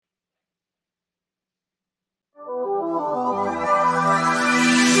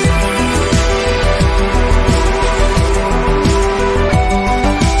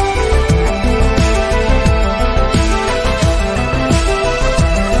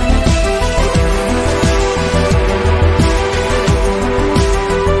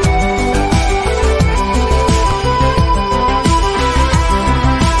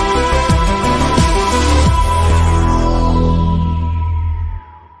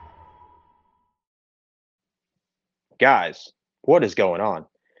Guys, what is going on?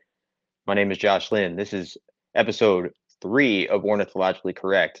 My name is Josh Lynn. This is episode 3 of Ornithologically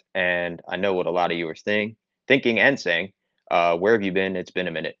Correct, and I know what a lot of you are thinking and saying. Where have you been? It's been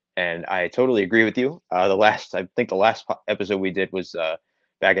a minute, and I totally agree with you. I think the last episode we did was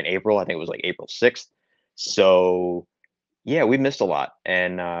back in April. I think it was like April 6th. So yeah, we missed a lot,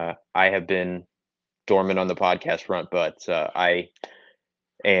 and I have been dormant on the podcast front, but I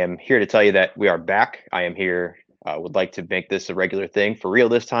am here to tell you that we are back. I am here. Would like to make this a regular thing for real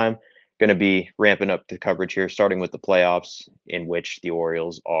this time. Going to be ramping up the coverage here, starting with the playoffs, in which the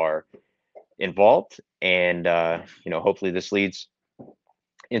Orioles are involved, and hopefully this leads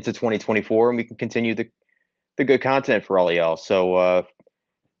into 2024, and we can continue the good content for all of y'all. So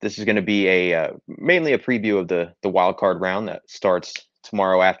this is going to be a mainly a preview of the wild card round that starts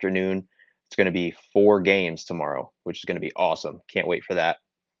tomorrow afternoon. It's going to be 4 games tomorrow, which is going to be awesome. Can't wait for that.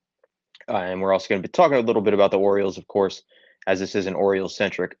 And we're also going to be talking a little bit about the Orioles, of course, as this is an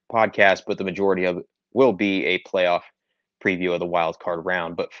Orioles-centric podcast, but the majority of it will be a playoff preview of the wild card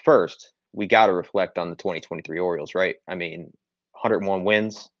round. But first, we got to reflect on the 2023 Orioles, right? I mean, 101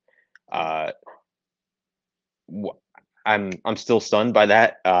 wins. Uh, I'm still stunned by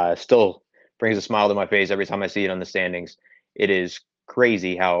that. Still brings a smile to my face every time I see it on the standings. It is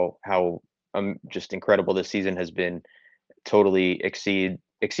crazy how just incredible this season has been. Totally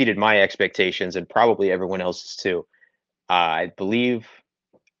exceeded my expectations and probably everyone else's too. I believe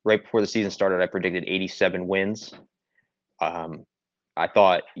right before the season started, I predicted 87 wins. I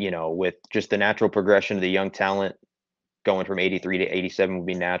thought, with just the natural progression of the young talent going from 83 to 87 would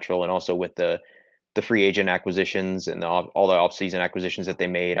be natural, and also with the free agent acquisitions and all the offseason acquisitions that they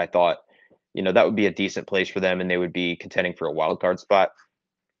made, I thought, that would be a decent place for them, and they would be contending for a wild card spot.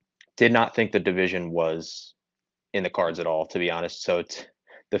 Did not think the division was in the cards at all, to be honest. So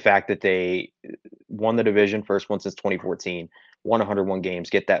the fact that they won the division, first one since 2014, won 101 games,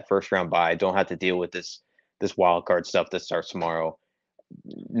 get that first round bye, don't have to deal with this wild card stuff that starts tomorrow.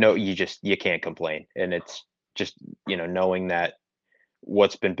 No, you can't complain. And it's just, knowing that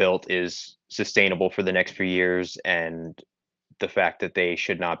what's been built is sustainable for the next few years, and the fact that they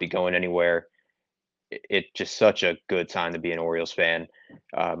should not be going anywhere. It's just such a good time to be an Orioles fan.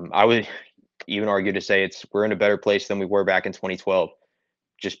 I would even argue to say we're in a better place than we were back in 2012,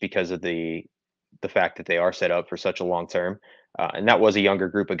 just because of the fact that they are set up for such a long term, and that was a younger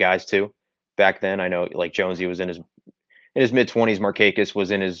group of guys too. Back then, I know like Jonesy was in his mid 20s, Markakis was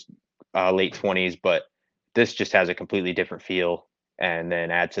in his late 20s, but this just has a completely different feel. And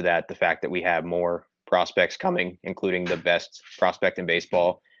then add to that the fact that we have more prospects coming, including the best prospect in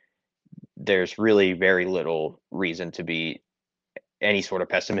baseball. There's really very little reason to be any sort of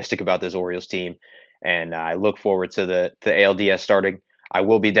pessimistic about this Orioles team, and I look forward to the ALDS starting. I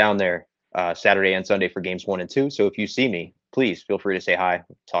will be down there Saturday and Sunday for games 1 and 2. So if you see me, please feel free to say hi,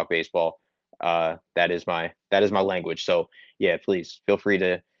 talk baseball. That is my language. So yeah, please feel free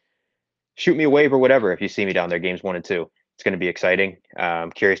to shoot me a wave or whatever if you see me down there, games 1 and 2. It's going to be exciting.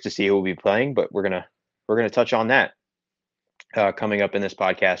 I'm curious to see who will be playing, but we're gonna touch on that coming up in this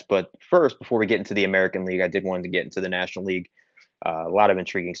podcast. But first, before we get into the American League, I did want to get into the National League. A lot of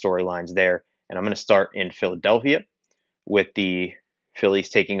intriguing storylines there. And I'm going to start in Philadelphia with the Phillies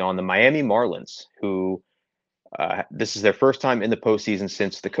taking on the Miami Marlins, who this is their first time in the postseason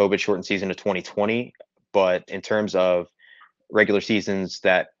since the COVID shortened season of 2020. But in terms of regular seasons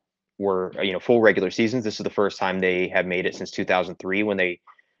that were, full regular seasons, this is the first time they have made it since 2003 when they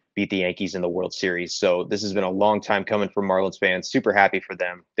beat the Yankees in the World Series. So this has been a long time coming for Marlins fans. Super happy for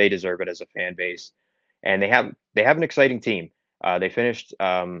them. They deserve it as a fan base. And they have an exciting team. They finished.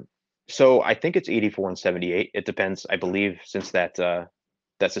 So I think it's 84 and 78. It depends. I believe since that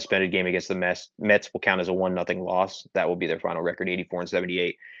suspended game against the Mets will count as a 1-0 loss. That will be their final record, 84 and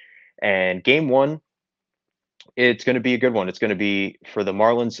 78. And game 1, it's going to be a good one. It's going to be for the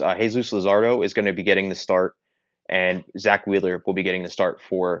Marlins. Jesus Luzardo is going to be getting the start, and Zach Wheeler will be getting the start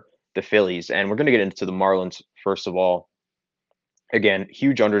for the Phillies. And we're going to get into the Marlins first of all. Again,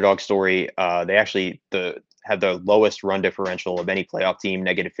 huge underdog story. They actually have the lowest run differential of any playoff team,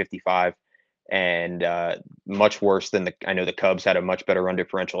 -55, and much worse than I know the Cubs had a much better run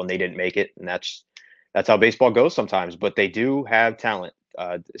differential and they didn't make it, and that's how baseball goes sometimes. But they do have talent,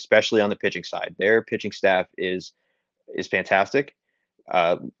 especially on the pitching side. Their pitching staff is fantastic.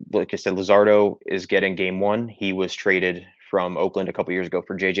 Like I said, Luzardo is getting game 1. He was traded from Oakland a couple years ago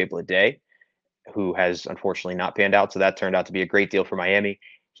for JJ Bleday, who has unfortunately not panned out. So that turned out to be a great deal for Miami.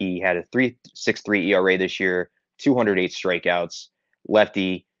 He had a 3.63 ERA this year, 208 strikeouts,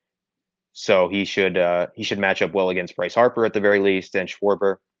 lefty. So he should match up well against Bryce Harper at the very least, and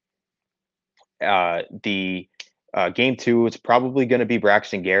Schwarber. The Game two, it's probably going to be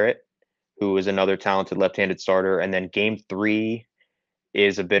Braxton Garrett, who is another talented left-handed starter. And then game three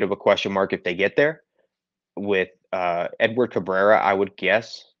is a bit of a question mark if they get there. With Edward Cabrera, I would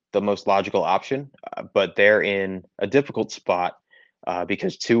guess the most logical option, but they're in a difficult spot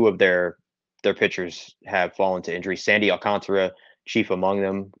because two of their pitchers have fallen to injury. Sandy Alcantara, chief among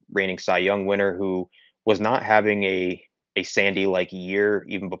them, reigning Cy Young winner, who was not having a Sandy like year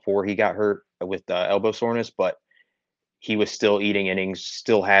even before he got hurt with elbow soreness, but he was still eating innings,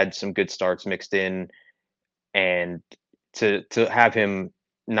 still had some good starts mixed in, and to have him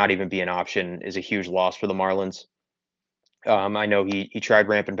not even be an option is a huge loss for the Marlins. I know he tried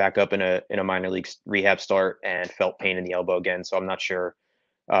ramping back up in a minor league rehab start and felt pain in the elbow again, so I'm not sure.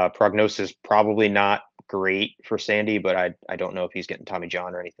 Prognosis probably not great for Sandy, but I don't know if he's getting Tommy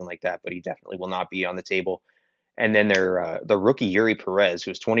John or anything like that, but he definitely will not be on the table. And then the rookie Yuri Perez,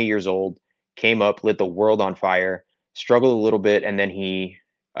 who's 20 years old, came up, lit the world on fire, struggled a little bit, and then he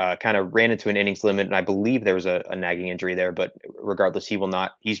kind of ran into an innings limit. And I believe there was a nagging injury there, but regardless, he will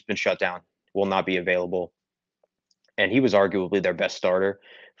not. He's been shut down, will not be available, and he was arguably their best starter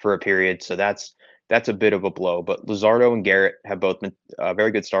for a period. So that's a bit of a blow. But Luzardo and Garrett have both been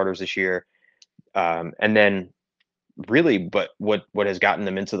very good starters this year. And then really, but what has gotten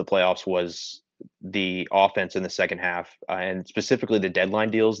them into the playoffs was the offense in the second half, and specifically the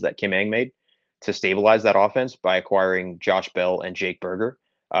deadline deals that Kim Ng made to stabilize that offense by acquiring Josh Bell and Jake Berger.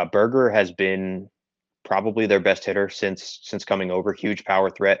 Berger has been probably their best hitter since coming over. Huge power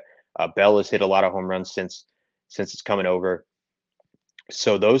threat. Bell has hit a lot of home runs since it's coming over.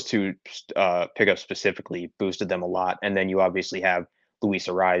 So those two pickups specifically boosted them a lot. And then you obviously have Luis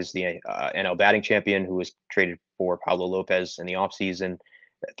Arraez, the NL batting champion, who was traded for Pablo Lopez in the offseason,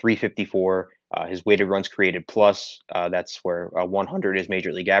 354. His weighted runs created plus, that's where 100 is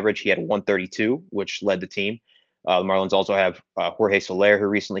major league average. He had a 132, which led the team. The Marlins also have Jorge Soler, who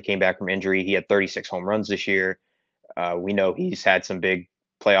recently came back from injury. He had 36 home runs this year. We know he's had some big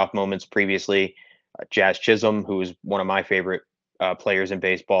playoff moments previously. Jazz Chisholm, who is one of my favorite players in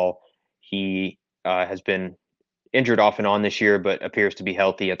baseball, he has been injured off and on this year, but appears to be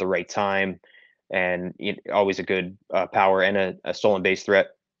healthy at the right time, and always a good power and a stolen base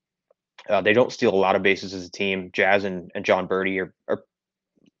threat. They don't steal a lot of bases as a team. Jazz and John Birdie are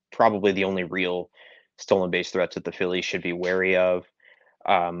probably the only real stolen base threats that the Phillies should be wary of.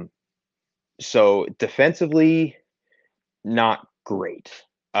 So defensively, not great.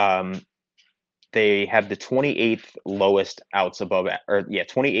 They have the 28th lowest outs above, or yeah,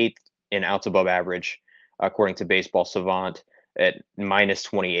 28th in outs above average, according to Baseball Savant, at minus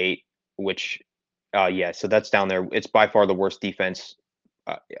 28, which, yeah, so that's down there. It's by far the worst defense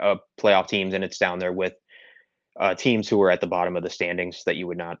of playoff teams, and it's down there with teams who are at the bottom of the standings that you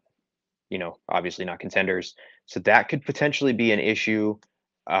would not, obviously not contenders. So that could potentially be an issue.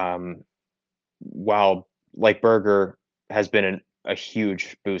 While like Berger has been a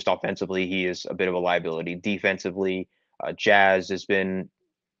huge boost offensively, he is a bit of a liability defensively. Jazz has been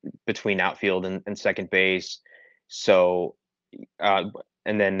between outfield and second base. So, and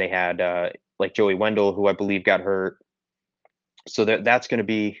then they had like Joey Wendell, who I believe got hurt. So that's going to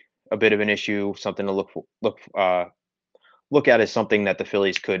be a bit of an issue, something to look at as something that the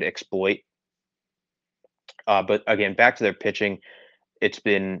Phillies could exploit. But again, back to their pitching, it's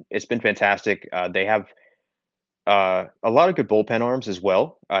been fantastic. They have a lot of good bullpen arms as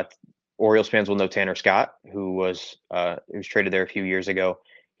well. Orioles fans will know Tanner Scott, who was traded there a few years ago.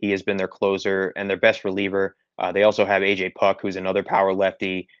 He has been their closer and their best reliever. They also have AJ Puck, who's another power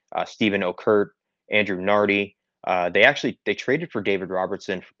lefty. Stephen Okert, Andrew Nardi. They traded for David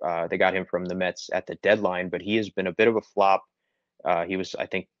Robertson. They got him from the Mets at the deadline, but he has been a bit of a flop. I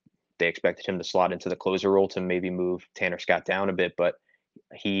think they expected him to slot into the closer role to maybe move Tanner Scott down a bit, but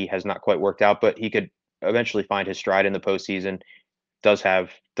he has not quite worked out. But he could eventually find his stride in the postseason. Does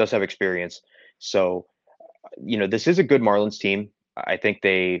have experience. So, this is a good Marlins team. I think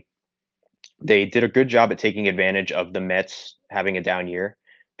they did a good job at taking advantage of the Mets having a down year,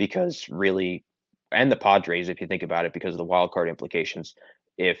 because really, and the Padres, if you think about it, because of the wild card implications.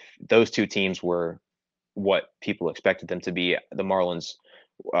 If those two teams were what people expected them to be, the Marlins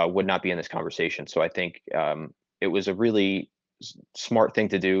would not be in this conversation. So I think it was a really smart thing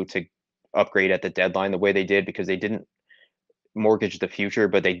to do to upgrade at the deadline the way they did, because they didn't mortgage the future,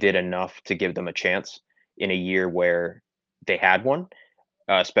 but they did enough to give them a chance in a year where they had one,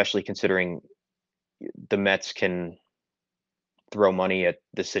 especially considering the Mets can throw money at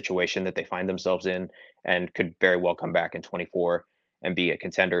the situation that they find themselves in and could very well come back in 24 and be a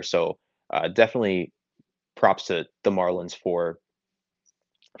contender. So definitely props to the Marlins for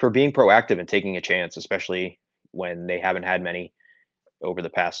being proactive and taking a chance, especially when they haven't had many over the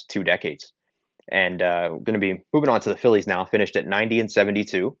past 2 decades. And we're going to be moving on to the Phillies now, finished at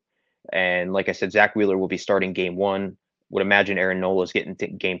 90-72. And like I said, Zach Wheeler will be starting game one. Would imagine Aaron Nola's getting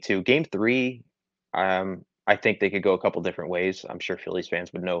game two. Game three, I think they could go a couple different ways. I'm sure Phillies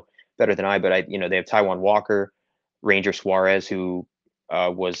fans would know better than I, but they have Taijuan Walker, Ranger Suarez, who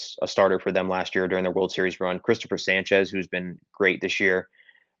was a starter for them last year during their World Series run, Christopher Sanchez, who's been great this year.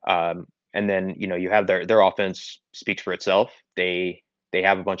 And then you have their offense speaks for itself. They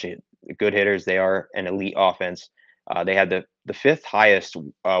have a bunch of good hitters. They are an elite offense. They had the fifth highest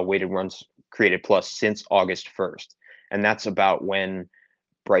weighted runs created plus since August 1st, and that's about when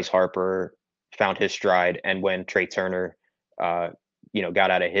Bryce Harper found his stride and when Trey Turner,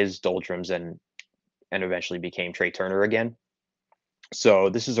 got out of his doldrums and eventually became Trey Turner again. So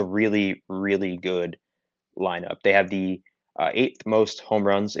this is a really, really good lineup. They have the eighth most home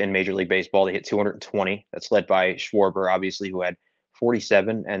runs in Major League Baseball. They hit 220. That's led by Schwarber, obviously, who had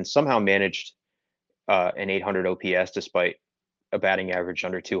 47 and somehow managed an 800 OPS despite a batting average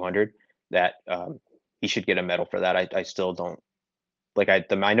under 200. That he should get a medal for that. I still don't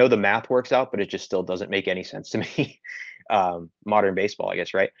I know the math works out, but it just still doesn't make any sense to me. Modern baseball, I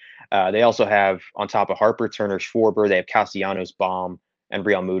guess, right? They also have, on top of Harper, Turner, Schwarber, they have Castellanos, Baum, and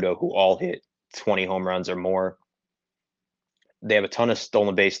Real Muto, who all hit 20 home runs or more. They have a ton of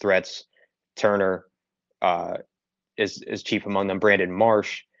stolen base threats. Turner is chief among them. Brandon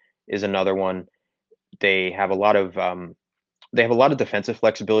Marsh is another one. They have a lot of defensive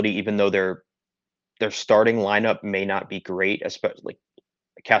flexibility, even though their starting lineup may not be great, especially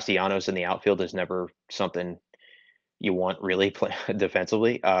Castellanos in the outfield is never something you want really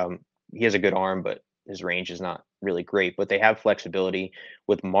defensively. He has a good arm, but his range is not really great. But they have flexibility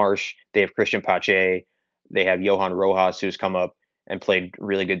with Marsh. They have Christian Pache. They have Johan Rojas, who's come up and played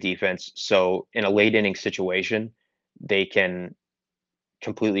really good defense. So in a late inning situation, they can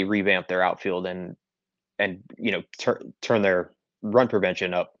completely revamp their outfield and turn their run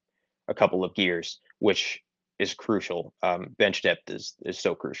prevention up a couple of gears, which is crucial. Bench depth is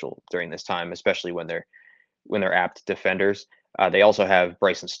so crucial during this time, especially when they're apt defenders. They also have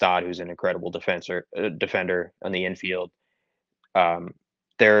Bryson Stott, who's an incredible defender on the infield.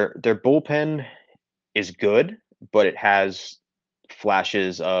 Their bullpen is good, but it has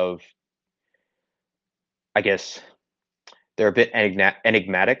flashes of, I guess, they're a bit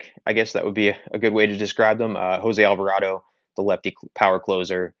enigmatic. I guess that would be a good way to describe them. Jose Alvarado, the lefty power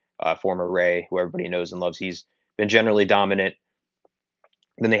closer, former Ray, who everybody knows and loves. He's been generally dominant.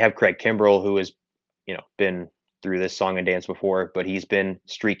 Then they have Craig Kimbrell, who has, been through this song and dance before, but he's been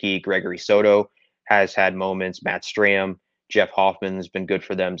streaky. Gregory Soto has had moments. Matt Strahm, Jeff Hoffman has been good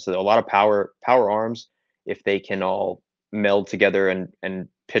for them. So a lot of power arms, if they can all meld together and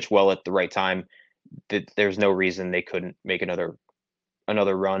pitch well at the right time, there's no reason they couldn't make another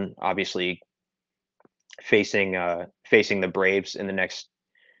run. Obviously, facing the Braves in the next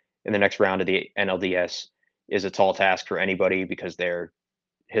round of the NLDS is a tall task for anybody because they're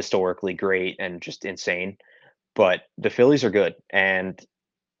historically great and just insane. But the Phillies are good, and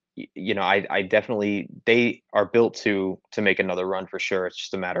I definitely, they are built to make another run for sure. It's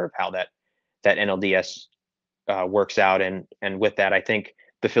just a matter of how that NLDS works out, and with that, I think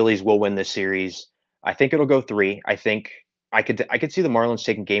the Phillies will win this series. I think it'll go 3. I think I could see the Marlins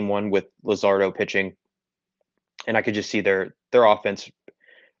taking game 1 with Luzardo pitching, and I could just see their offense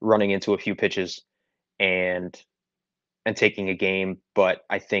running into a few pitches and taking a game. But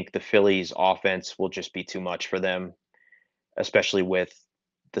I think the Phillies offense will just be too much for them, especially with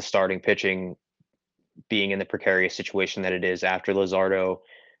the starting pitching being in the precarious situation that it is after Luzardo.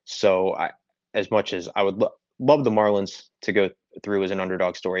 So as much as I would love the Marlins to go through as an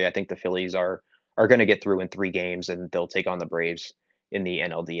underdog story, I think the Phillies are going to get through in 3 games, and they'll take on the Braves in the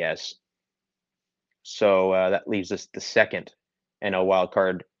NLDS. So that leaves us the second NL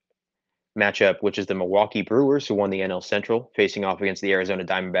wildcard matchup, which is the Milwaukee Brewers, who won the NL Central, facing off against the Arizona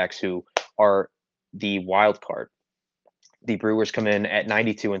Diamondbacks, who are the wild card. The Brewers come in at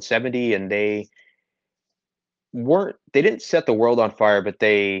 92-70, and they didn't set the world on fire, but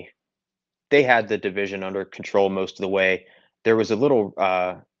they had the division under control most of the way. There was a little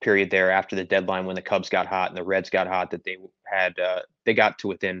period there after the deadline when the Cubs got hot and the Reds got hot that they got to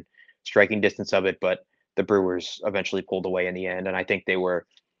within striking distance of it, but the Brewers eventually pulled away in the end, and I think they were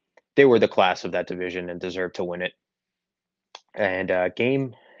the class of that division and deserved to win it. And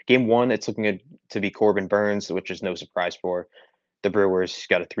game 1, it's looking to be Corbin Burns, which is no surprise for the Brewers. He's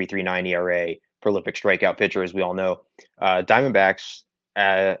got a 3.39 ERA, prolific strikeout pitcher, as we all know. Diamondbacks,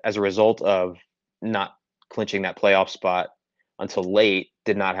 as a result of not clinching that playoff spot until late,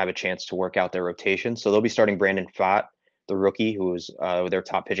 did not have a chance to work out their rotation. So they'll be starting Brandon Pfaadt, the rookie, who was their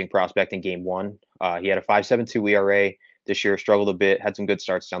top pitching prospect in Game 1. He had a 5.72 ERA this year, struggled a bit, had some good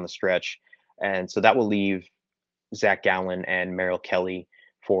starts down the stretch. And so that will leave Zach Gallen and Merrill Kelly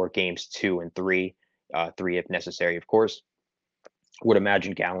for Games 2 and 3, 3 if necessary, of course. Would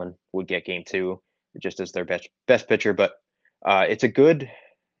imagine Gallen would get Game 2 just as their best pitcher, but it's a good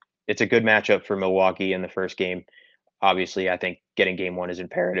matchup for Milwaukee in the first game. Obviously, I think getting Game 1 is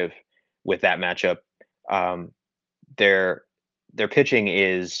imperative with that matchup. Um, their pitching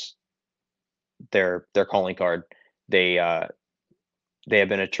is their calling card. They they have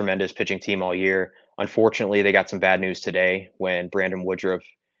been a tremendous pitching team all year. Unfortunately, they got some bad news today when Brandon Woodruff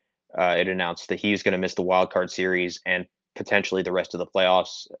it announced that he's going to miss the wild card series and potentially the rest of the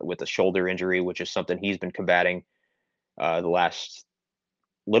playoffs with a shoulder injury, which is something he's been combating the last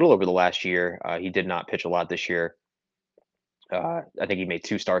little over the last year. He did not pitch a lot this year. I think he made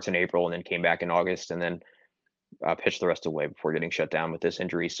 2 starts in April and then came back in August and then pitched the rest of the way before getting shut down with this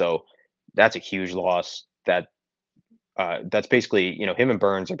injury. So that's a huge loss. That's basically, him and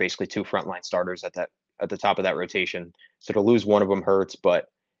Burns are basically 2 frontline starters at the top of that rotation. So to lose one of them hurts, but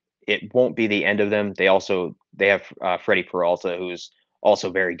it won't be the end of them. They have Freddie Peralta, who's also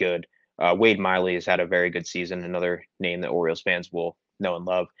very good. Wade Miley has had a very good season, another name that Orioles fans will know and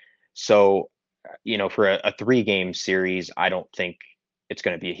love. So, for a 3-game series, I don't think it's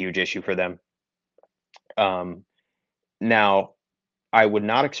going to be a huge issue for them. Now, I would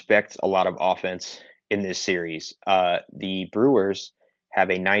not expect a lot of offense in this series. The Brewers have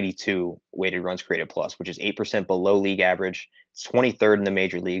a 92 weighted runs created plus, which is 8% below league average. It's 23rd in the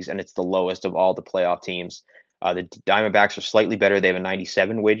major leagues, and it's the lowest of all the playoff teams. The Diamondbacks are slightly better. They have a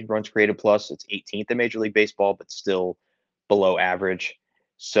 97 weighted runs created plus. It's 18th in Major League Baseball, but still below average.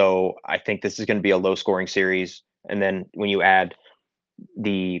 So I think this is going to be a low scoring series. And then when you add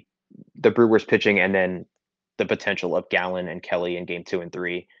the Brewers pitching and then the potential of Gallen and Kelly in Game 2 and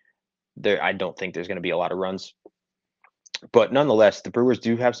 3, I don't think there's going to be a lot of runs. But nonetheless, the Brewers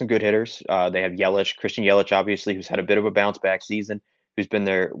do have some good hitters. They have Christian Yelich, obviously, who's had a bit of a bounce back season, who's been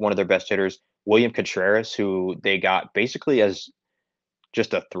one of their best hitters. William Contreras, who they got basically as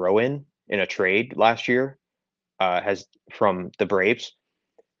just a throw-in in a trade last year, has from the Braves,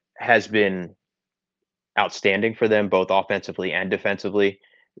 has been outstanding for them both offensively and defensively.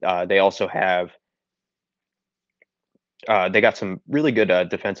 They also have they got some really good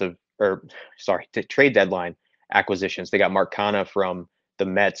trade deadline acquisitions. They got Mark Canha from the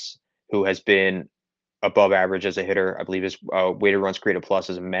Mets, who has been above average as a hitter. I believe his weighted runs created plus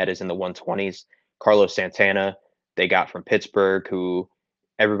as a Met is in the 120s. Carlos Santana, they got from Pittsburgh, who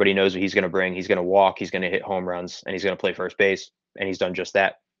everybody knows what he's going to bring. He's going to walk, he's going to hit home runs, and he's going to play first base. And he's done just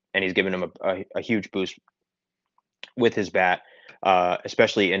that. And he's given him a huge boost with his bat,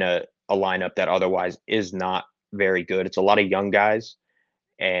 especially in a lineup that otherwise is not very good. It's a lot of young guys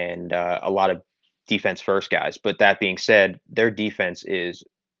and a lot of defense first guys. But that being said, their defense is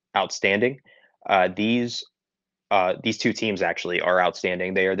outstanding. These 2 teams actually are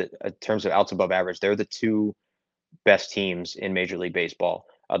outstanding. They are in terms of outs above average, they're the 2 best teams in Major League Baseball.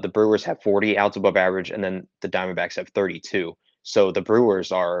 The Brewers have 40 outs above average, and then the Diamondbacks have 32. So the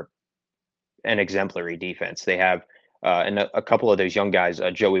Brewers are an exemplary defense. They have and a couple of those young guys,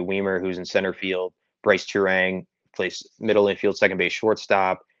 Joey Weimer, who's in center field, Bryce Turang plays middle infield, second base,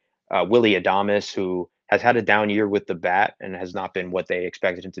 shortstop, Willie Adames, who has had a down year with the bat and has not been what they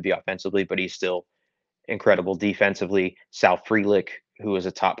expected him to be offensively, but he's still incredible defensively. Sal Frelick, who is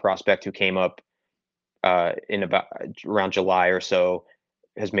a top prospect who came up in about around July or so,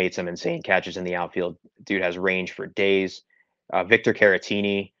 has made some insane catches in the outfield. Dude has range for days. Victor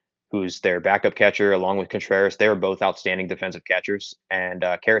Caratini, who's their backup catcher, along with Contreras, they're both outstanding defensive catchers, and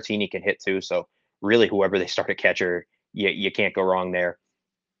Caratini can hit too. So really, whoever they start at catcher, you can't go wrong there.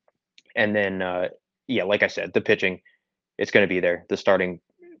 And then, like I said, the pitching, it's going to be there. The starting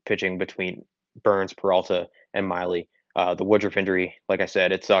pitching between Burns, Peralta, and Miley. The Woodruff injury, like I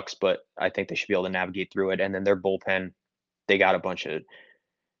said, it sucks, but I think they should be able to navigate through it. And then their bullpen, they got a bunch of,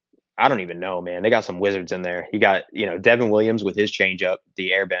 I don't even know, man. They got some wizards in there. You got, Devin Williams with his changeup,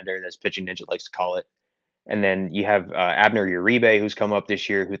 the airbender, as pitching ninja likes to call it. And then you have Abner Uribe, who's come up this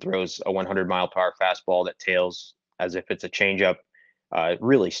year, who throws a 100-mile-per-hour fastball that tails as if it's a changeup.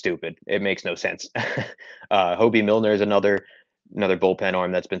 Really stupid. It makes no sense. Hobie Milner is another bullpen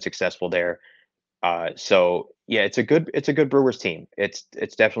arm that's been successful there. So yeah, it's a good Brewers team. It's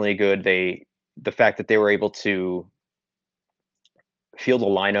definitely good. The fact that they were able to field a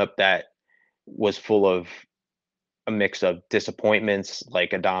lineup that was full of a mix of disappointments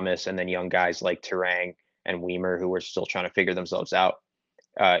like Adames and then young guys like Turang and Weimer who were still trying to figure themselves out.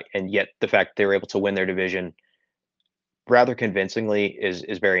 And yet the fact they were able to win their division rather convincingly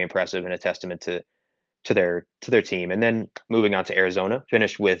is very impressive and a testament to their team. And then moving on to Arizona,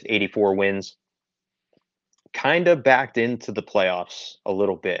 finished with 84 wins, kind of backed into the playoffs a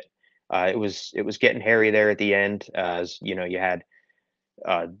little bit. It was getting hairy there at the end, as you know, you had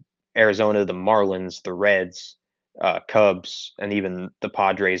uh, Arizona, the Marlins, the Reds, Cubs, and even the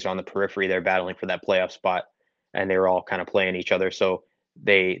Padres on the periphery. They're battling for that playoff spot, and they were all kind of playing each other. So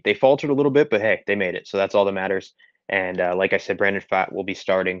they faltered a little bit, but hey, they made it. So that's all that matters. And like I said, Brandon Pfaadt will be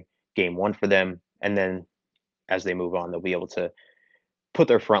starting Game 1 for them, and then as they move on, they'll be able to put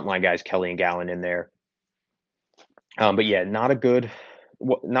their frontline guys, Kelly and Gallen, in there. But yeah, not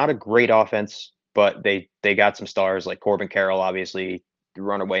a great offense, but they got some stars like Corbin Carroll, obviously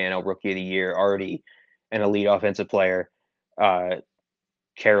runaway NL Rookie of the Year, already an elite offensive player. Uh,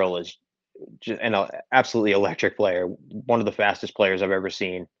 Carroll is just an absolutely electric player, one of the fastest players I've ever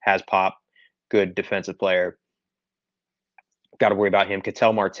seen. Has pop, good defensive player. Got to worry about him.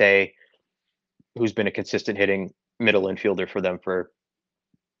 Ketel Marte, who's been a consistent hitting middle infielder for them for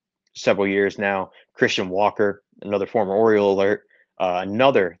several years now. Christian Walker, another former Oriole alert,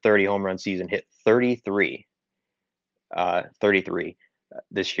 another 30 home run season, hit 33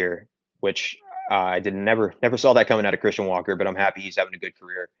 this year, which I didn't never saw that coming out of Christian Walker, but I'm happy he's having a good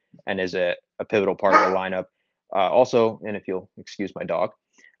career and is a pivotal part of the lineup. Also, and if you'll excuse my dog,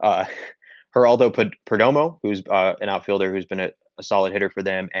 uh, Geraldo Perdomo, who's an outfielder who's been a solid hitter for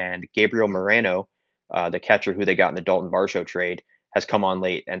them, and Gabriel Moreno, the catcher who they got in the Dalton Varsho trade, has come on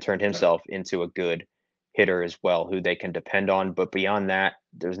late and turned himself into a good hitter as well, who they can depend on. But beyond that,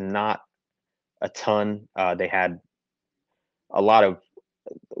 there's not a ton. They had a lot of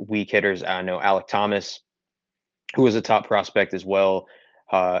weak hitters. I know Alec Thomas, who was a top prospect as well,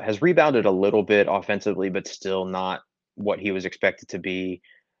 has rebounded a little bit offensively, but still not what he was expected to be.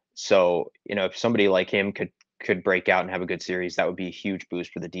 So, if somebody like him could break out and have a good series, that would be a huge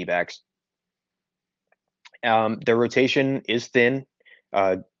boost for the D-backs. Their rotation is thin.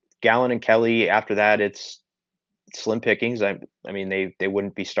 Uh, Gallen and Kelly, after that, it's slim pickings. I mean, they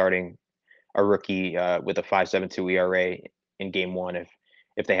wouldn't be starting a rookie with a 5.72 ERA in Game 1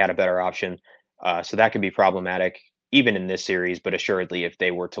 if they had a better option. So that could be problematic even in this series, but assuredly if they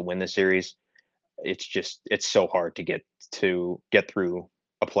were to win the series, it's so hard to get through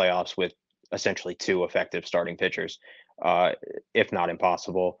a playoffs with essentially two effective starting pitchers, uh, if not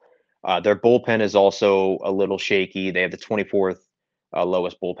impossible. Their bullpen is also a little shaky. They have the 24th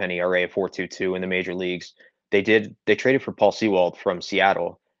lowest bullpen ERA of 4.22 in the major leagues. They traded for Paul Sewald from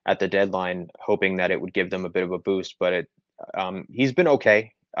Seattle at the deadline, hoping that it would give them a bit of a boost, but he's been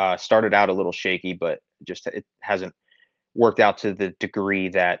okay. Started out a little shaky, but just it hasn't worked out to the degree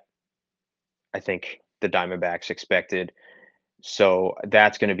that I think the Diamondbacks expected. So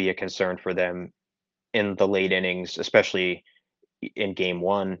that's going to be a concern for them in the late innings, especially in Game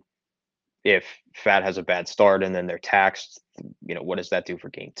 1. If Fat has a bad start and then they're taxed, what does that do for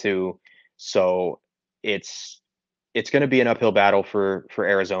Game 2? So it's it's going to be an uphill battle for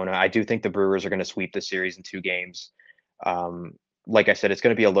Arizona. I do think the Brewers are going to sweep the series in 2 games. Um, like I said, it's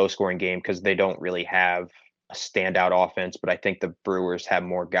going to be a low scoring game because they don't really have a standout offense, but I think the Brewers have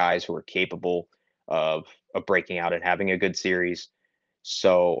more guys who are capable of breaking out and having a good series.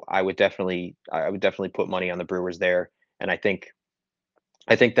 So I would definitely put money on the Brewers there, and I think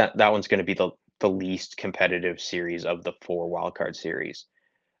that one's going to be the least competitive series of the 4 wildcard series.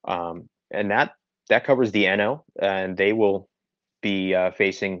 And that covers the NL, and they will be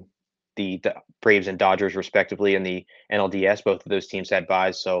facing the Braves and Dodgers respectively in the NLDS. Both of those teams had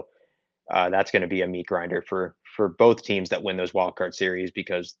buys, so that's going to be a meat grinder for both teams that win those wild card series,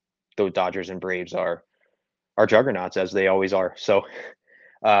 because those Dodgers and Braves are juggernauts, as they always are. So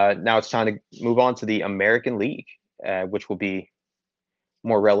now it's time to move on to the American League, which will be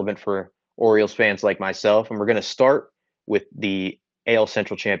more relevant for Orioles fans like myself. And we're going to start with the AL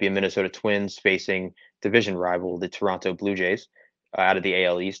Central champion Minnesota Twins facing division rival the Toronto Blue Jays out of the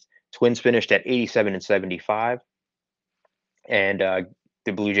AL East. Twins finished at 87 and 75, and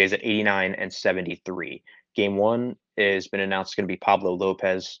the Blue Jays at 89 and 73. Game 1 has been announced going to be Pablo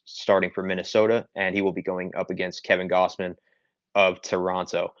Lopez starting for Minnesota, and he will be going up against Kevin Gossman of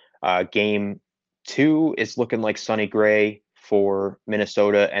Toronto. Game 2 is looking like Sonny Gray for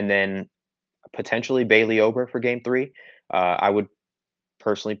Minnesota, and then potentially Bailey Ober for Game 3. I would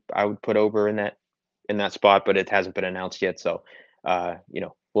put Ober in that spot, but it hasn't been announced yet, so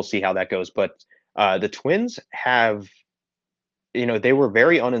we'll see how that goes. But the Twins have, they were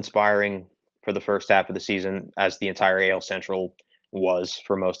very uninspiring for the first half of the season, as the entire AL Central was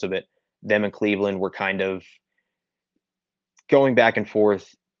for most of it. Them and Cleveland were kind of going back and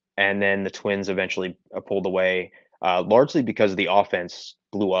forth, and then the Twins eventually pulled away, largely because the offense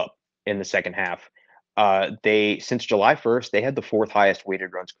blew up in the second half. They since July 1st, they had the fourth highest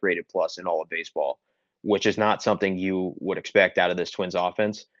weighted runs created plus in all of baseball, which is not something you would expect out of this Twins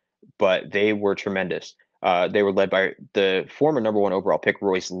offense, but they were tremendous. They were led by the former number one overall pick,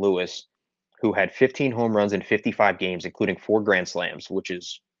 Royce Lewis, who had 15 home runs in 55 games, including four grand slams, which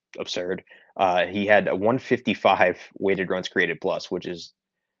is absurd. He had a 155 weighted runs created plus, which is,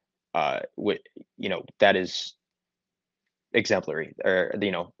 that is exemplary. Or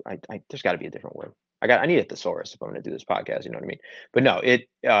there's got to be a different word. I need a thesaurus if I'm going to do this podcast. You know what I mean? But no,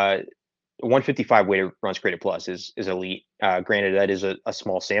 155 weighted runs created plus is elite. Granted, that is a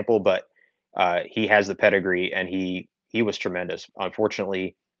small sample, but he has the pedigree, and he was tremendous.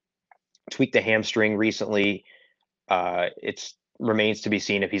 Unfortunately, tweaked a hamstring recently. It's remains to be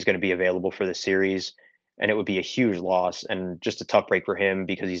seen if he's going to be available for the series, and it would be a huge loss and just a tough break for him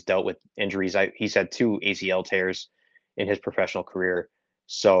because he's dealt with injuries. He's had two ACL tears in his professional career.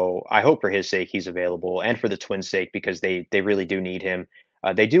 So I hope for his sake he's available, and for the Twins' sake, because they really do need him.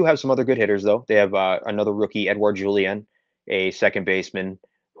 They do have some other good hitters though. They have another rookie, Edouard Julien, a second baseman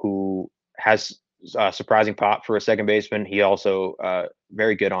who has surprising pop for a second baseman. He also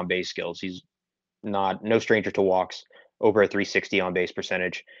very good on base skills. He's no stranger to walks, over a 360 on base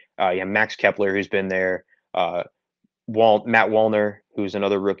percentage. You have Max Kepler, who's been there. Uh, Matt Wallner, who's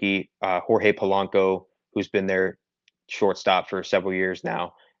another rookie. Jorge Polanco, who's been there, shortstop for several years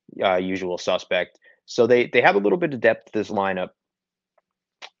now. Usual suspect. So they have a little bit of depth to this lineup.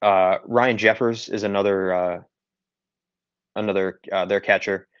 Ryan Jeffers is another their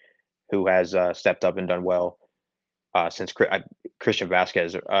catcher who has stepped up and done well since Christian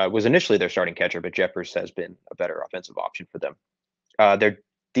Vasquez was initially their starting catcher, but Jeffers has been a better offensive option for them. Their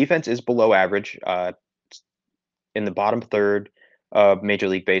defense is below average, in the bottom third of Major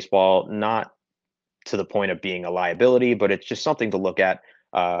League Baseball, not to the point of being a liability, but it's just something to look at.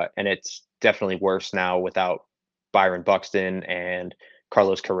 And it's definitely worse now without Byron Buxton, and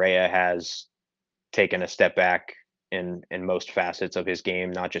Carlos Correa has taken a step back in most facets of his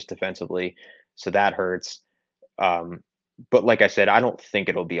game, not just defensively. So that hurts. But like I said, I don't think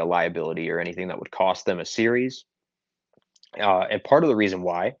it'll be a liability or anything that would cost them a series. And part of the reason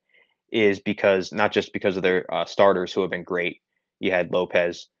why is because not just because of their starters who have been great. You had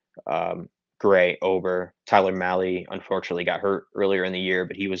Lopez, Gray, Ober, Tyler Malley. Unfortunately, got hurt earlier in the year,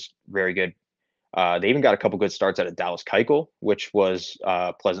 but he was very good. They even got a couple good starts out of Dallas Keuchel, which was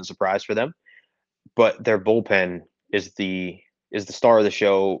a pleasant surprise for them. But their bullpen is the star of the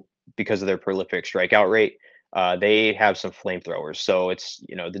show because of their prolific strikeout rate. They have some flamethrowers, so it's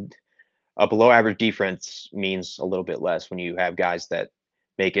a below average defense means a little bit less when you have guys that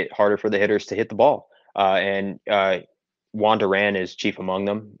make it harder for the hitters to hit the ball. And Juan Duran is chief among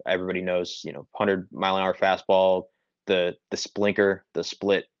them. Everybody knows, 100-mile-an-hour fastball, the splinker, the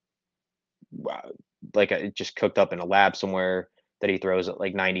split, like it just cooked up in a lab somewhere that he throws at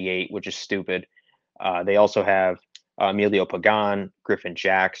like 98, which is stupid. They also have Emilio Pagan, Griffin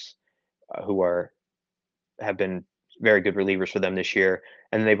Jacks, who have been very good relievers for them this year.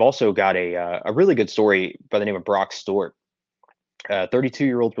 And they've also got a really good story by the name of Brock Stewart, a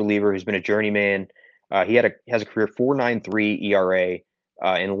 32-year-old reliever who's been a journeyman. He has a career 4.93 ERA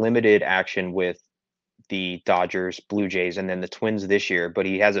in limited action with the Dodgers, Blue Jays, and then the Twins this year. But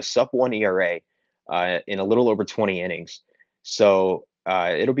he has a sub-1 ERA in a little over 20 innings. So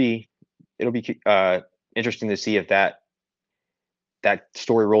it'll be interesting to see if that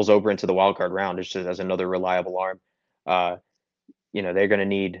story rolls over into the wild card round just as another reliable arm. They're going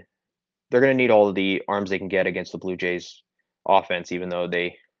to need all of the arms they can get against the Blue Jays offense, even though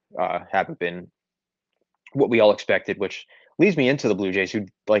they haven't been what we all expected, which leads me into the Blue Jays, who,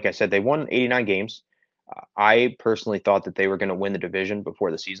 like I said, they won 89 games. I personally thought that they were going to win the division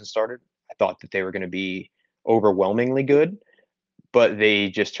before the season started. I thought that they were going to be overwhelmingly good, but they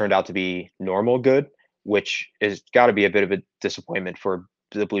just turned out to be normal good, which has got to be a bit of a disappointment for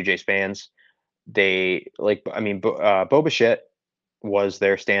the Blue Jays fans. Bo Bichette was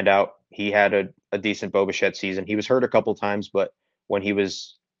their standout. He had a decent Bo Bichette season. He was hurt a couple times, but when he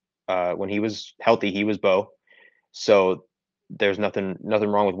was healthy, he was Bo. So there's nothing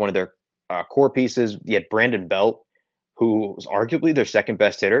wrong with one of their core pieces. You had Brandon Belt, who was arguably their second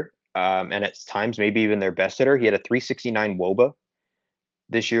best hitter, and at times maybe even their best hitter. He had a 369 WOBA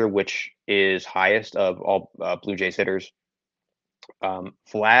this year, which is highest of all Blue Jays hitters.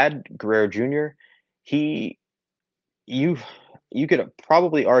 Vlad Guerrero Jr., you could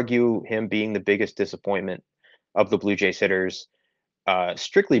probably argue him being the biggest disappointment of the Blue Jays hitters.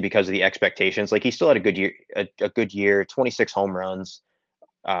 strictly because of the expectations. Like he still had a good year, 26 home runs,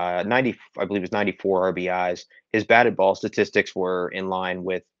 90, I believe it was 94 RBIs. His batted ball statistics were in line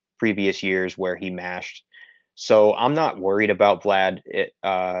with previous years where he mashed. So I'm not worried about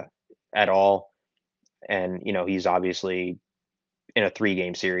at all. And he's obviously in a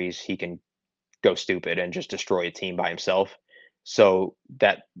 3-game series, he can go stupid and just destroy a team by himself. So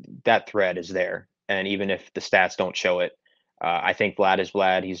that threat is there. And even if the stats don't show it, I think Vlad is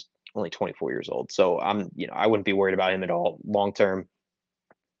Vlad. He's only 24 years old. So I wouldn't be worried about him at all long term,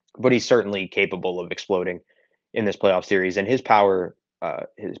 but he's certainly capable of exploding in this playoff series. And his power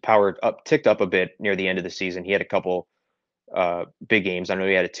ticked up a bit near the end of the season. He had a couple big games. I know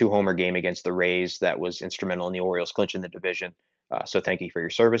he had a 2-homer game against the Rays that was instrumental in the Orioles clinching the division. So thank you for your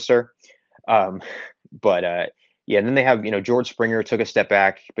service, sir. Um, but yeah, and then they have George Springer took a step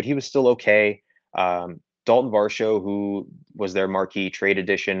back, but he was still okay. Dalton Varsho, who was their marquee trade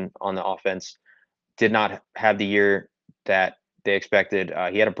addition on the offense, did not have the year that they expected.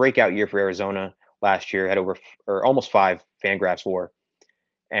 He had a breakout year for Arizona last year, had over or almost 5 Fangraphs WAR,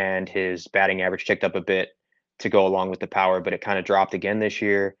 and his batting average ticked up a bit to go along with the power, but it kind of dropped again this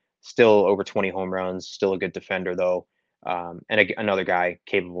year. Still over 20 home runs, still a good defender though, and another guy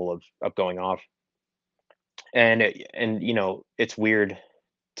capable of going off. And it's weird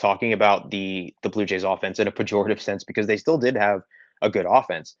talking about the Blue Jays offense in a pejorative sense because they still did have a good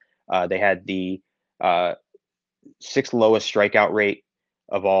offense. They had the uh, sixth lowest strikeout rate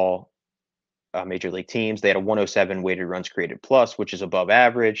of all major league teams. They had a 107 weighted runs created plus, which is above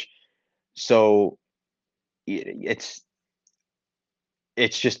average. So it's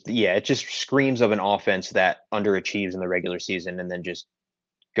just it just screams of an offense that underachieves in the regular season and then just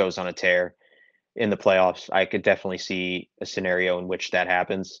goes on a tear in the playoffs. I could definitely see a scenario in which that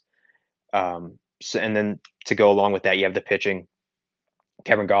happens. And then to go along with that, you have the pitching.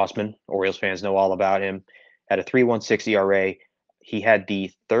 Kevin Gossman, Orioles fans know all about him, had a 3.16 ERA. He had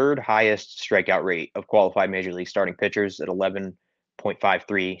the third highest strikeout rate of qualified major league starting pitchers at 11.53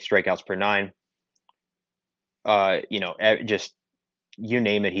 strikeouts per nine. Just you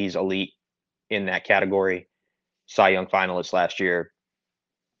name it, he's elite in that category. Cy Young finalist last year.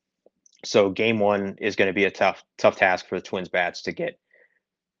 So game one is going to be a tough task for the Twins bats to get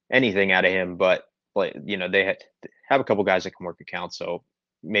anything out of him. But they have a couple guys that can work accounts, so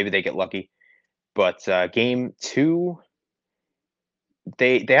maybe they get lucky. But game two,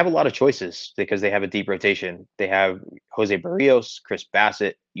 they have a lot of choices because they have a deep rotation. They have Jose Barrios, Chris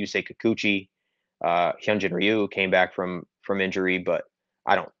Bassett, Yusei Kikuchi, Hyunjin Ryu came back from injury, but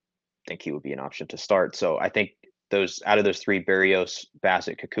I don't think he would be an option to start. So I think out of those three, Barrios,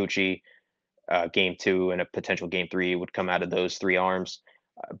 Bassett, Kikuchi, game two and a potential game three would come out of those three arms.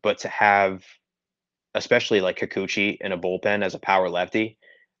 But to have, especially like Kikuchi in a bullpen as a power lefty,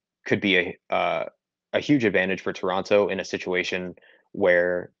 could be a huge advantage for Toronto in a situation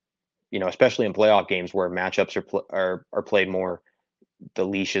where, especially in playoff games where matchups are played more, the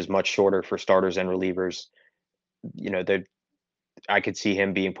leash is much shorter for starters and relievers. I could see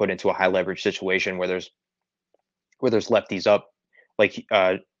him being put into a high leverage situation where there's lefties up like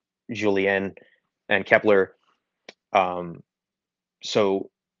Julien and Kepler. So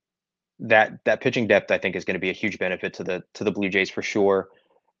that pitching depth I think is going to be a huge benefit to the Blue Jays for sure.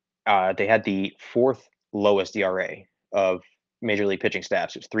 They had the fourth lowest ERA of major league pitching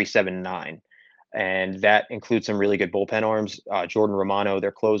staffs. It was 3.79, and that includes some really good bullpen arms. Jordan Romano,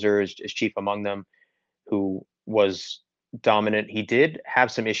 their closer, is chief among them, who was dominant. He did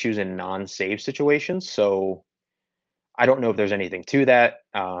have some issues in non-save situations, so I don't know if there's anything to that.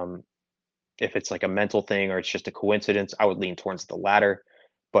 If it's like a mental thing or it's just a coincidence, I would lean towards the latter.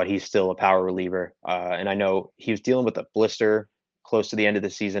 But he's still a power reliever, and I know he was dealing with a blister close to the end of the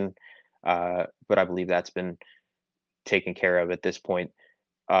season, but I believe that's been taken care of at this point.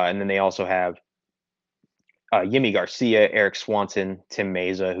 And then they also have Yimi Garcia, Eric Swanson, Tim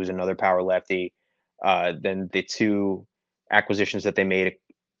Meza, who's another power lefty. Then the two acquisitions that they made,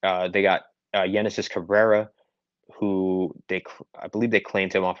 they got Genesis Cabrera, who I believe they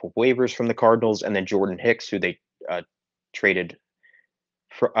claimed him off of waivers from the Cardinals, and then Jordan Hicks, who they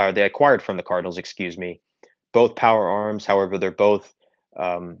they acquired from the Cardinals. Excuse me. Both power arms, however, they're both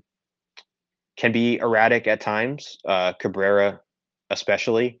can be erratic at times. Cabrera,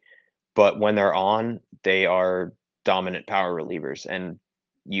 especially, but when they're on, they are dominant power relievers, and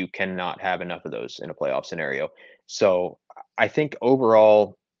you cannot have enough of those in a playoff scenario. So I think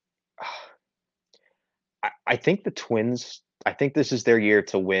overall, I think the Twins, I think this is their year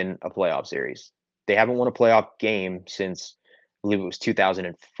to win a playoff series. They haven't won a playoff game since, I believe it was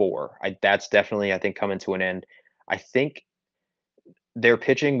 2004. That's definitely, I think, coming to an end. I think their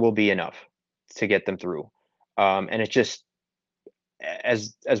pitching will be enough to get them through. And it's just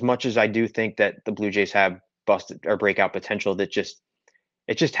as much as I do think that the Blue Jays have busted or breakout potential, that just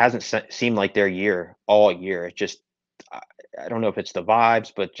it just hasn't seemed like their year all year. It just I, I don't know if it's the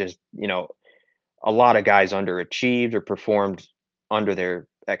vibes, but just a lot of guys underachieved or performed under their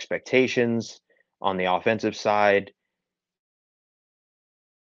expectations on the offensive side.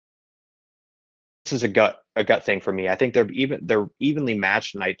 This is a gut thing for me. I think they're evenly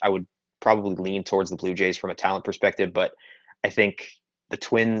matched, and I would probably lean towards the Blue Jays from a talent perspective, but I think the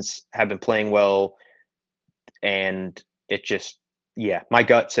Twins have been playing well, and it just yeah, my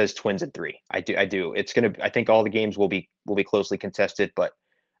gut says Twins in three. I do. I think all the games will be closely contested, but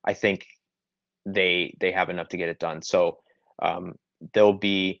I think they have enough to get it done. So um, they'll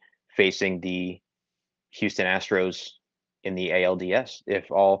be facing the Houston Astros in the ALDS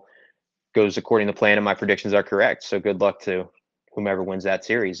if all goes according to plan and my predictions are correct. So good luck to whomever wins that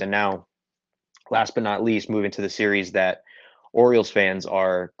series. And now, last but not least, moving to the series that Orioles fans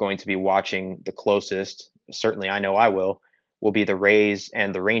are going to be watching the closest. Certainly, I know I will be the Rays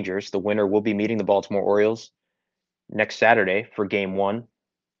and the Rangers. The winner will be meeting the Baltimore Orioles next Saturday for Game 1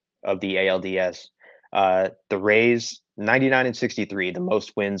 of the ALDS. The Rays 99 and 63, the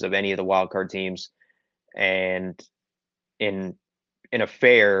most wins of any of the wild card teams, and in a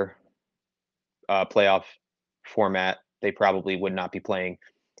fair playoff format, they probably would not be playing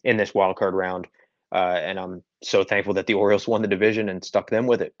in this wild card round. And I'm so thankful that the Orioles won the division and stuck them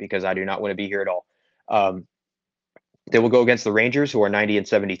with it, because I do not want to be here at all. They will go against the Rangers, who are 90 and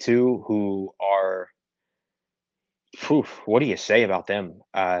 72, who are, whew, what do you say about them?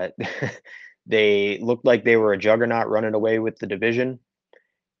 They looked like they were a juggernaut running away with the division,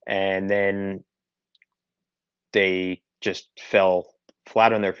 and then they just fell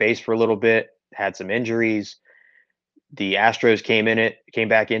flat on their face for a little bit, had some injuries. The Astros came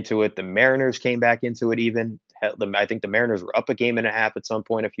back into it. The Mariners came back into it even. I think the Mariners were up a game and a half at some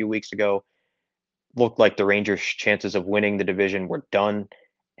point a few weeks ago. Looked like the Rangers' chances of winning the division were done,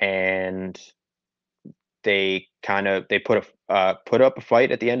 and they put up a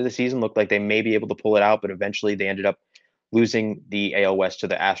fight at the end of the season. Looked like they may be able to pull it out, but eventually they ended up losing the AL West to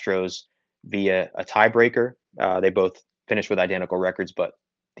the Astros via a tiebreaker. They both finished with identical records, but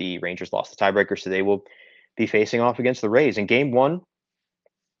the Rangers lost the tiebreaker, so they will be facing off against the Rays. In Game 1,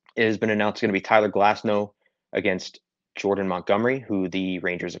 it has been announced it's going to be Tyler Glasnow against Jordan Montgomery, who the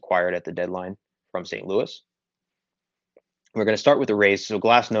Rangers acquired at the deadline from St. Louis. We're going to start with the Rays. So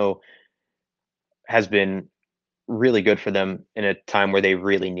Glasnow has been really good for them in a time where they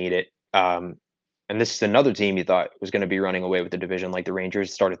really need it. And this is another team you thought was going to be running away with the division, like the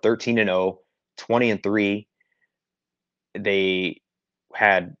Rangers. Started 13 and 0, 20 and 3. They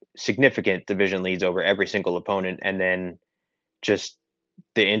had significant division leads over every single opponent, and then just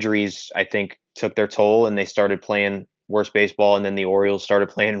the injuries, I think, took their toll, and they started playing worse baseball. And then the Orioles started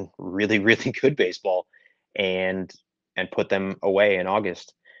playing really, really good baseball, and put them away in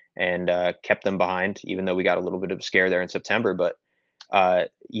August, and kept them behind, even though we got a little bit of a scare there in September. But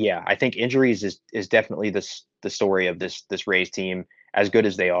yeah, I think injuries is definitely the story of this Rays team. As good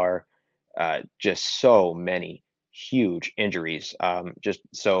as they are, just so many huge injuries. Just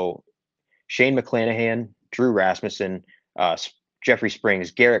so Shane McClanahan, Drew Rasmussen, Jeffrey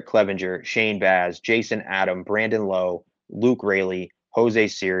Springs, Garrett Clevenger, Shane Baz, Jason Adam, Brandon Lowe, Luke Raley, Jose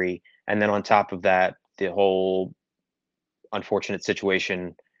Siri, and then on top of that, the whole unfortunate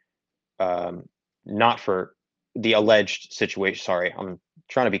situation, not for the alleged situation. Sorry, I'm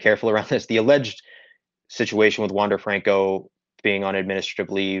trying to be careful around this. The alleged situation with Wander Franco being on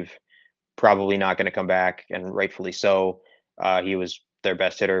administrative leave, probably not going to come back, and rightfully so. He was their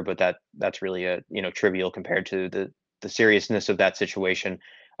best hitter, but that's really a trivial compared to the seriousness of that situation.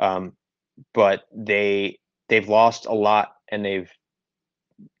 But they've lost a lot, and they've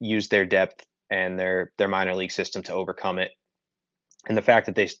used their depth and their minor league system to overcome it. And the fact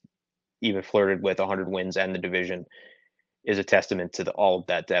that they even flirted with 100 wins and the division is a testament to all of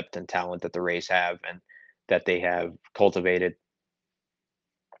that depth and talent that the Rays have and that they have cultivated.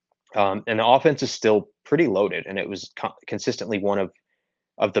 And the offense is still pretty loaded, and it was consistently one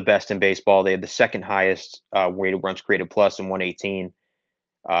of the best in baseball. They had the second highest weighted runs created plus in 118,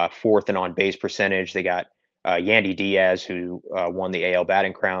 fourth in on base percentage. They got Yandy Diaz, who won the AL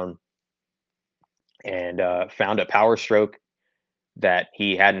batting crown, and found a power stroke that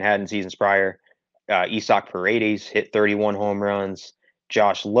he hadn't had in seasons prior. Isaac Paredes hit 31 home runs.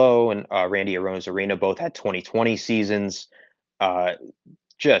 Josh Lowe and Randy Arozarena both had 2020 seasons.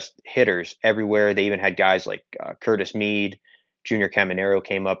 Just hitters everywhere. They even had guys like Curtis Mead, Junior Caminero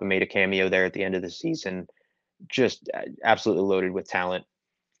came up and made a cameo there at the end of the season. just absolutely loaded with talent.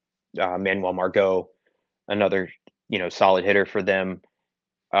 Manuel Margot, another solid hitter for them,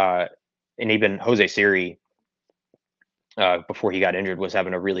 uh, and even Jose Siri, before he got injured, was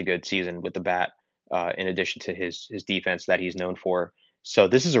having a really good season with the bat. In addition to his defense that he's known for, so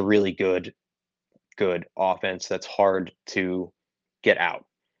this is a really good offense that's hard to get out.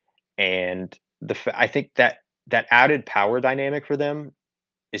 And I think that added power dynamic for them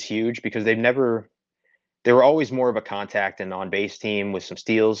is huge because they were always more of a contact and on base team with some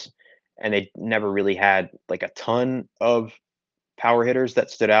steals, and they never really had like a ton of power hitters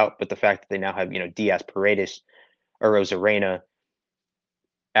that stood out. But the fact that they now have Diaz Paredes or Rosarena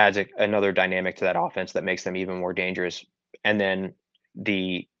adds another dynamic to that offense that makes them even more dangerous. And then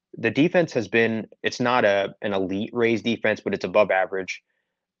the the defense has been, it's not an elite Rays defense, but it's above average.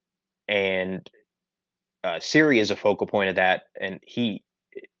 And Siri is a focal point of that, and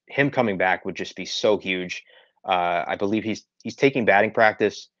him coming back would just be so huge. I believe he's taking batting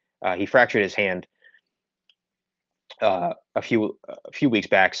practice. He fractured his hand a few weeks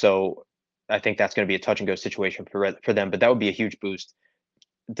back, so I think that's going to be a touch and go situation for them. But that would be a huge boost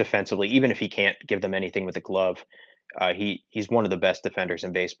defensively, even if he can't give them anything with the glove. He's one of the best defenders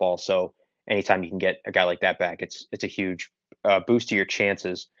in baseball. So anytime you can get a guy like that back, it's a huge boost to your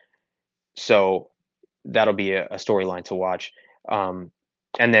chances. So that'll be a storyline to watch. Um,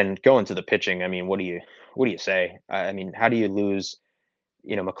 and then going to the pitching, I mean, what do you say? I mean, how do you lose,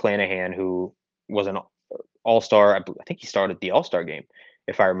 McClanahan, who was an All Star? I think he started the All Star game,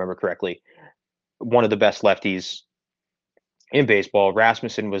 if I remember correctly. One of the best lefties in baseball.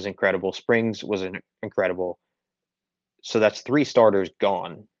 Rasmussen was incredible. Springs was incredible. So that's three starters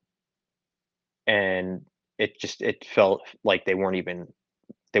gone, and it felt like they weren't even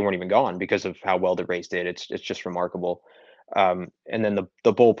gone because of how well the Rays did. It's just remarkable. And then the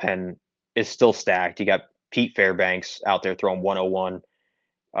bullpen is still stacked. You got Pete Fairbanks out there throwing 101.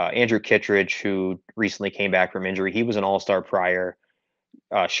 Andrew Kittredge, who recently came back from injury, he was an All-Star prior.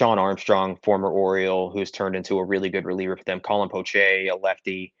 Sean Armstrong, former Oriole, who's turned into a really good reliever for them. Colin Poche, a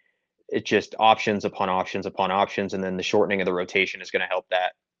lefty. It's just options upon options upon options, and then the shortening of the rotation is going to help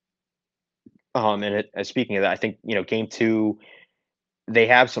that. Speaking of that, I think game two they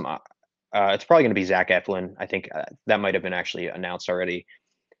have some. It's probably going to be Zach Eflin. I think that might have been actually announced already.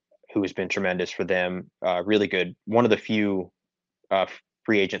 Who has been tremendous for them. Really good. One of the few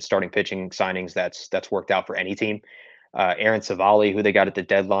free agent starting pitching signings that's worked out for any team. Aaron Savali, who they got at the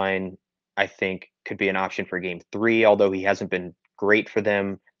deadline, I think could be an option for game three, although he hasn't been great for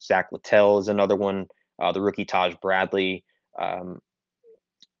them. Zach Littell is another one. The rookie Taj Bradley.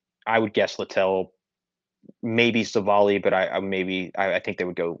 I would guess Littell, maybe Savali, but I think they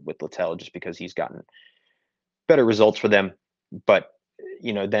would go with Littell just because he's gotten better results for them. But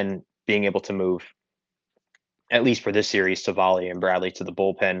then being able to move, at least for this series, Savali and Bradley to the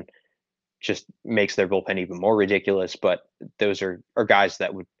bullpen just makes their bullpen even more ridiculous. But those are guys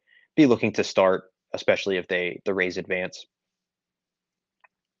that would be looking to start, especially if the Rays advance.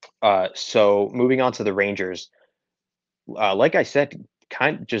 So moving on to the Rangers, like I said,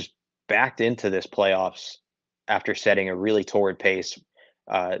 kind of just backed into this playoffs after setting a really torrid pace.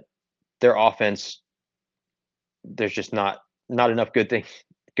 Uh, their offense, there's just not enough good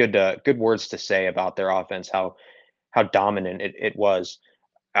words to say about their offense. How dominant it was.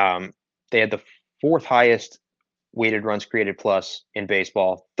 They had the fourth highest weighted runs created plus in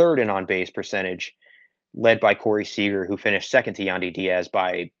baseball, third in on base percentage, led by Corey Seager, who finished second to Yandy Diaz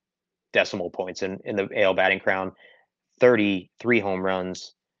by decimal points in the AL batting crown. 33 home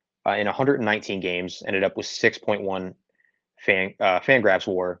runs in 119 games, ended up with 6.1 Fangraphs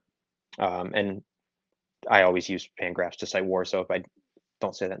WAR, and I always use Fangraphs to cite WAR. So if I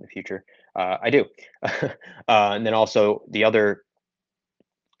don't say that in the future, I do. And then also the other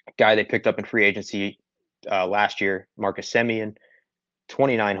guy they picked up in free agency last year, Marcus Semien,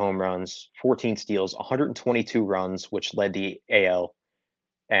 29 home runs, 14 steals, 122 runs, which led the AL,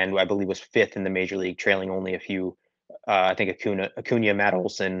 and I believe was fifth in the major league, trailing only a few. I think Acuna, Matt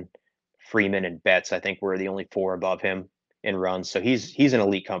Olson, Freeman, and Betts, I think, were the only four above him in runs. So he's an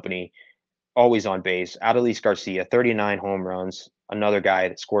elite company, always on base. Adolis Garcia, 39 home runs, another guy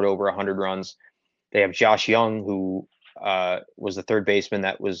that scored over 100 runs. They have Josh Young, who was the third baseman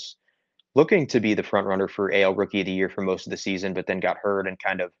that was looking to be the front runner for AL Rookie of the Year for most of the season, but then got hurt and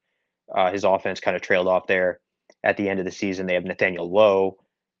kind of his offense kind of trailed off there at the end of the season. They have Nathaniel Lowe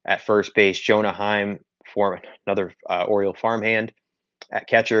at first base, Jonah Heim, for another Oriole farmhand at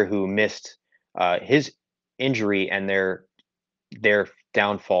catcher, who missed his injury, and their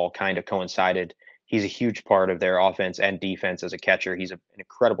downfall kind of coincided. He's a huge part of their offense and defense as a catcher. He's an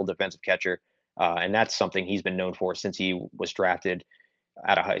incredible defensive catcher. and that's something he's been known for since he was drafted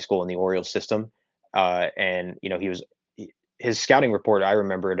out of high school in the Orioles system. And his scouting report. I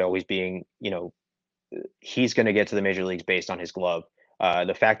remember it always being, he's going to get to the major leagues based on his glove.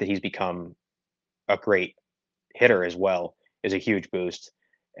 The fact that he's become a great hitter as well is a huge boost,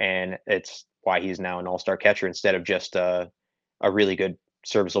 and it's why he's now an all-star catcher instead of just a really good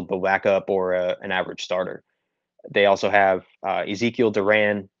serviceable backup or an average starter. They also have Ezekiel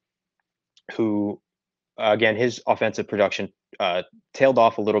Duran, who again his offensive production tailed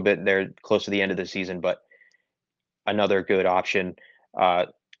off a little bit there close to the end of the season, but another good option. Uh,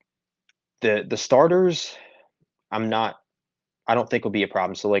 the starters, I'm not. I don't think will be a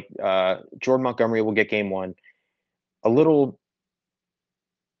problem. So like Jordan Montgomery will get game one. A little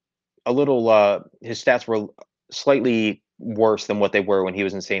his stats were slightly worse than what they were when he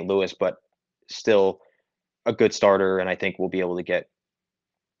was in St. Louis, but still a good starter, and I think we'll be able to get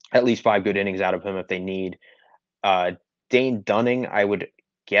at least 5 good innings out of him if they need. Uh, Dane Dunning, I would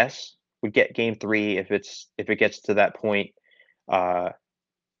guess, would get game 3 if it gets to that point. Uh,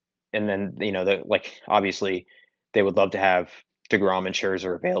 and then obviously they would love to have DeGrom and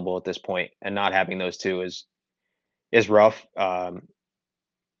Scherzer available at this point, and not having those two is rough.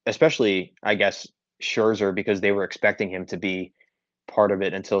 Especially, I guess, Scherzer, because they were expecting him to be part of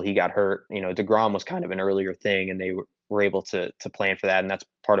it until he got hurt. DeGrom was kind of an earlier thing, and they were able to plan for that, and that's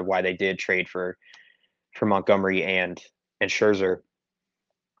part of why they did trade for Montgomery and Scherzer.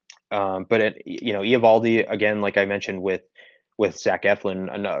 But Eovaldi, again, like I mentioned with Zach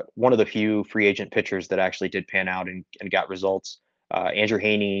Eflin, one of the few free agent pitchers that actually did pan out and got results. Andrew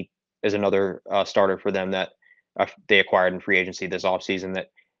Haney is another starter for them that they acquired in free agency this offseason that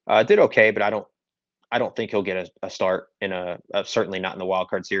did okay, but I don't think he'll get a start in certainly not in the wild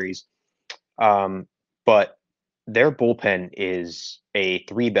card series. But their bullpen is a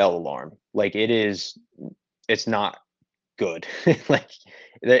 3-bell alarm. Like it's not good.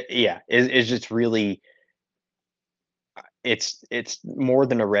 It's just really, it's more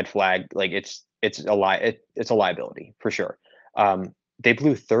than a red flag. Like it's it's a liability for sure. They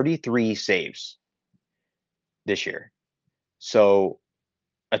blew 33 saves this year. So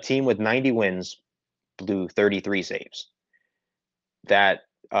a team with 90 wins blew 33 saves. That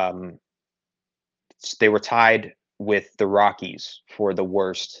they were tied with the Rockies for the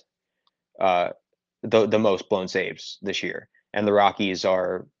worst, the most blown saves this year. And the Rockies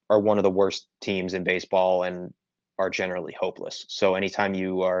are one of the worst teams in baseball and are generally hopeless. So anytime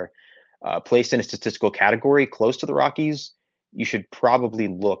you are placed in a statistical category close to the Rockies, you should probably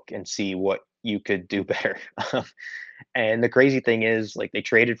look and see what you could do better. And the crazy thing is, like, they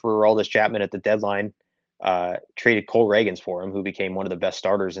traded for Aroldis Chapman at the deadline, traded Cole Reagans for him, who became one of the best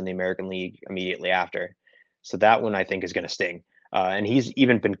starters in the American League immediately after. So that one I think is going to sting. And he's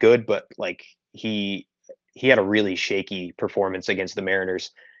even been good, but like he had a really shaky performance against the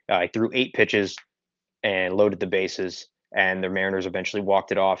Mariners. He threw 8 pitches and loaded the bases, and the Mariners eventually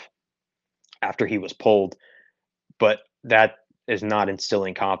walked it off after he was pulled. But that is not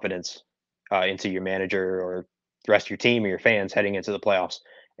instilling confidence into your manager or the rest of your team or your fans heading into the playoffs.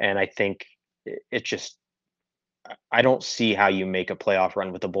 And I think it just, I don't see how you make a playoff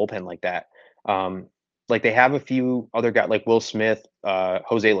run with a bullpen like that. Like they have a few other guys like Will Smith,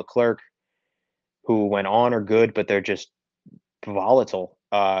 Jose Leclerc, who went on are good, but they're just volatile,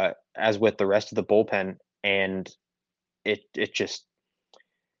 as with the rest of the bullpen. And it just,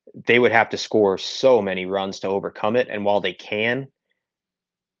 they would have to score so many runs to overcome it. And while they can,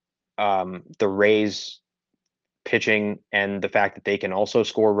 the Rays pitching and the fact that they can also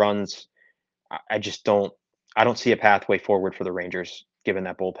score runs, I just don't. I don't see a pathway forward for the Rangers given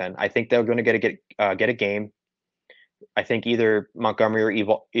that bullpen. I think they're going to get a game. I think either Montgomery or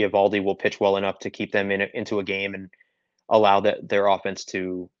Eovaldi will pitch well enough to keep them into a game and allow their offense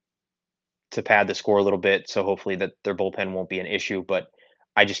to pad the score a little bit. So hopefully that their bullpen won't be an issue. But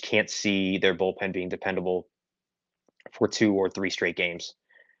I just can't see their bullpen being dependable for 2 or 3 straight games.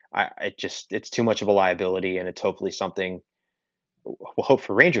 It's too much of a liability, and it's hopefully something. We'll hope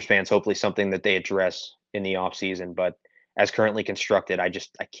for Rangers fans, hopefully something that they address in the offseason. But as currently constructed, I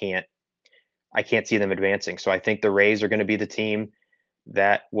can't see them advancing. So I think the Rays are going to be the team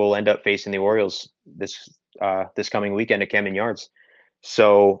that will end up facing the Orioles this coming weekend at Camden Yards.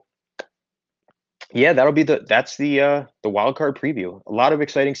 So yeah, that's the wild card preview. A lot of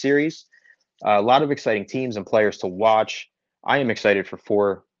exciting series, a lot of exciting teams and players to watch. I am excited for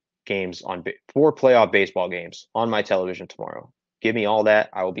 4 playoff baseball games on my television tomorrow. Give me all that.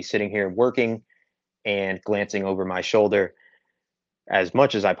 I will be sitting here working and glancing over my shoulder as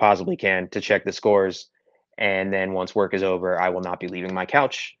much as I possibly can to check the scores. And then once work is over, I will not be leaving my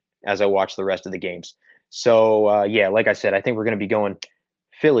couch as I watch the rest of the games. So yeah, like I said, I think we're going to be going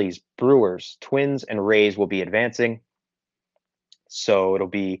Phillies, Brewers, Twins, and Rays will be advancing. So it'll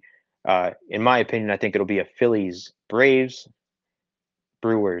be, in my opinion, I think it'll be a Phillies, Braves,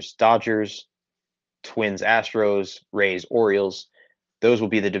 Brewers, Dodgers, Twins, Astros, Rays, Orioles. Those will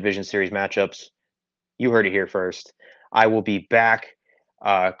be the division series matchups. You heard it here first. I will be back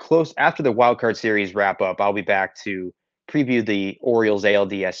close after the wild card series wrap up. I'll be back to preview the Orioles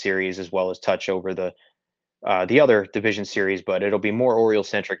ALDS series as well as touch over the other division series, but it'll be more Orioles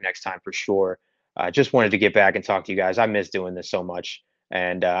centric next time for sure. Just wanted to get back and talk to you guys. I miss doing this so much,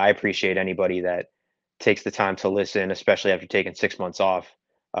 and I appreciate anybody that takes the time to listen, especially after taking 6 months off.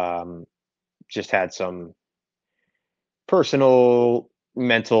 Um, just had some personal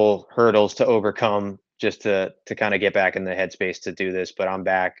mental hurdles to overcome just to kind of get back in the headspace to do this, but I'm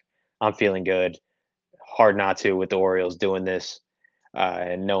back. I'm feeling good. Hard not to with the Orioles doing this,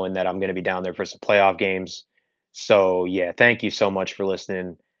 and knowing that I'm going to be down there for some playoff games. So yeah, thank you so much for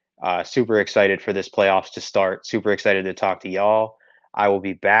listening. Super excited for this playoffs to start. Super excited to talk to y'all. I will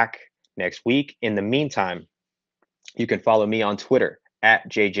be back next week. In the meantime, you can follow me on Twitter at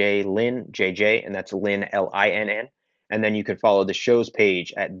JJ, and that's Lynn LINN. And then you can follow the show's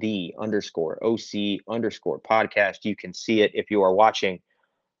page at the_OC_podcast. You can see it if you are watching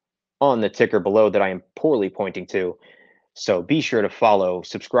on the ticker below that I am poorly pointing to. So be sure to follow,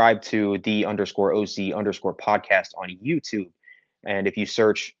 subscribe to the_OC_podcast on YouTube. And if you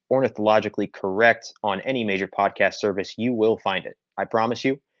search Ornithologically Correct on any major podcast service, you will find it. I promise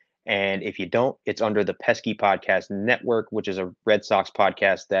you. And if you don't, it's under the Pesky Podcast Network, which is a Red Sox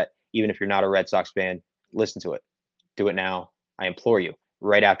podcast that even if you're not a Red Sox fan, listen to it. Do it now. I implore you.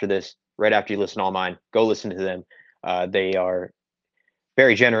 Right after this, right after you listen to all mine, go listen to them. They are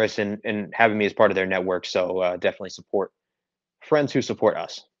very generous in having me as part of their network. So definitely support friends who support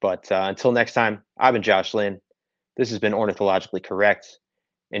us. But until next time, I've been Josh Lynn. This has been Ornithologically Correct.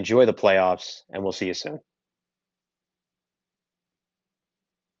 Enjoy the playoffs, and we'll see you soon.